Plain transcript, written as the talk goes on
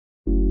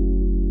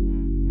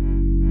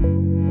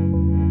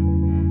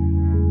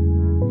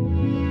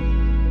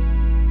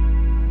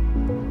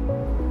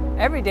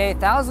Every day,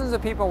 thousands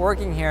of people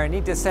working here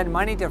need to send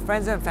money to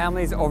friends and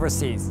families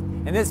overseas.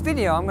 In this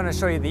video, I'm going to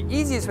show you the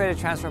easiest way to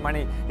transfer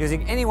money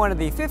using any one of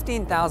the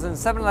 15,000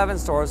 7-Eleven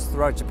stores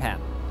throughout Japan.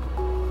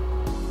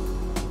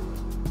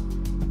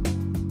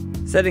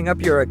 Setting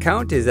up your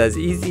account is as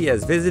easy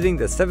as visiting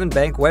the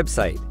 7-Bank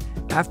website.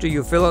 After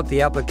you fill out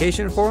the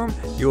application form,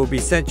 you will be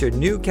sent your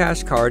new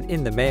cash card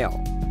in the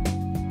mail.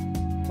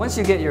 Once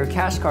you get your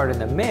cash card in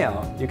the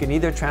mail, you can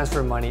either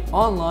transfer money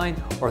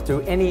online or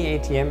through any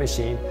ATM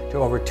machine to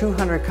over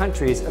 200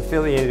 countries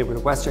affiliated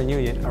with Western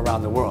Union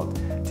around the world.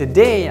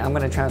 Today, I'm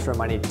going to transfer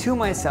money to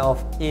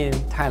myself in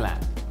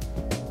Thailand.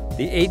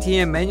 The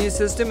ATM menu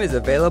system is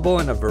available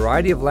in a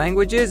variety of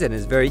languages and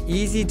is very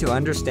easy to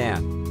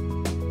understand.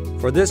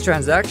 For this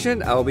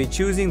transaction, I will be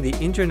choosing the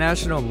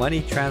international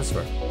money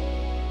transfer.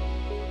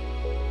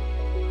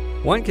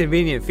 One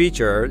convenient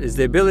feature is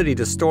the ability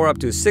to store up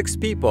to 6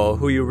 people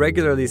who you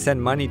regularly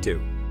send money to.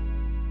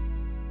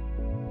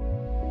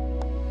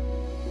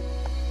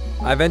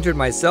 I've entered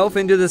myself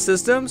into the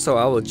system, so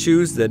I will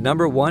choose the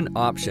number 1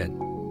 option.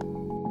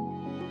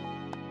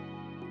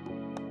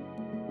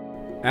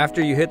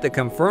 After you hit the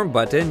confirm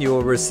button, you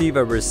will receive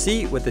a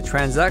receipt with the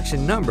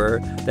transaction number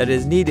that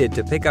is needed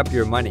to pick up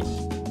your money.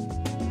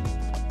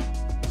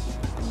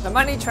 The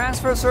money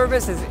transfer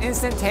service is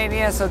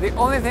instantaneous, so the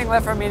only thing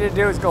left for me to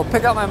do is go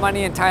pick up my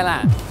money in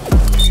Thailand.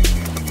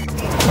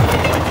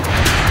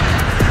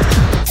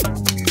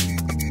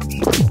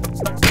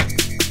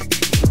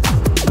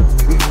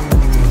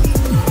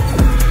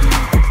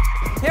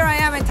 Here I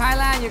am in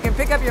Thailand. You can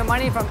pick up your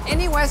money from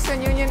any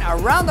Western Union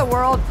around the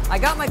world. I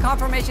got my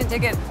confirmation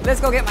ticket.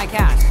 Let's go get my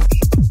cash.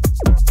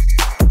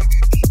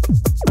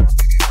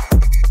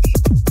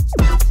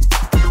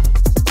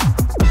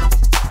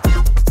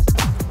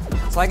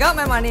 So I got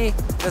my money.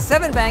 The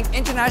 7-Bank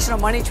International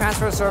Money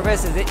Transfer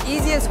Service is the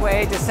easiest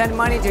way to send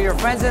money to your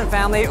friends and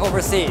family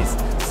overseas.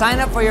 Sign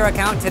up for your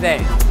account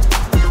today.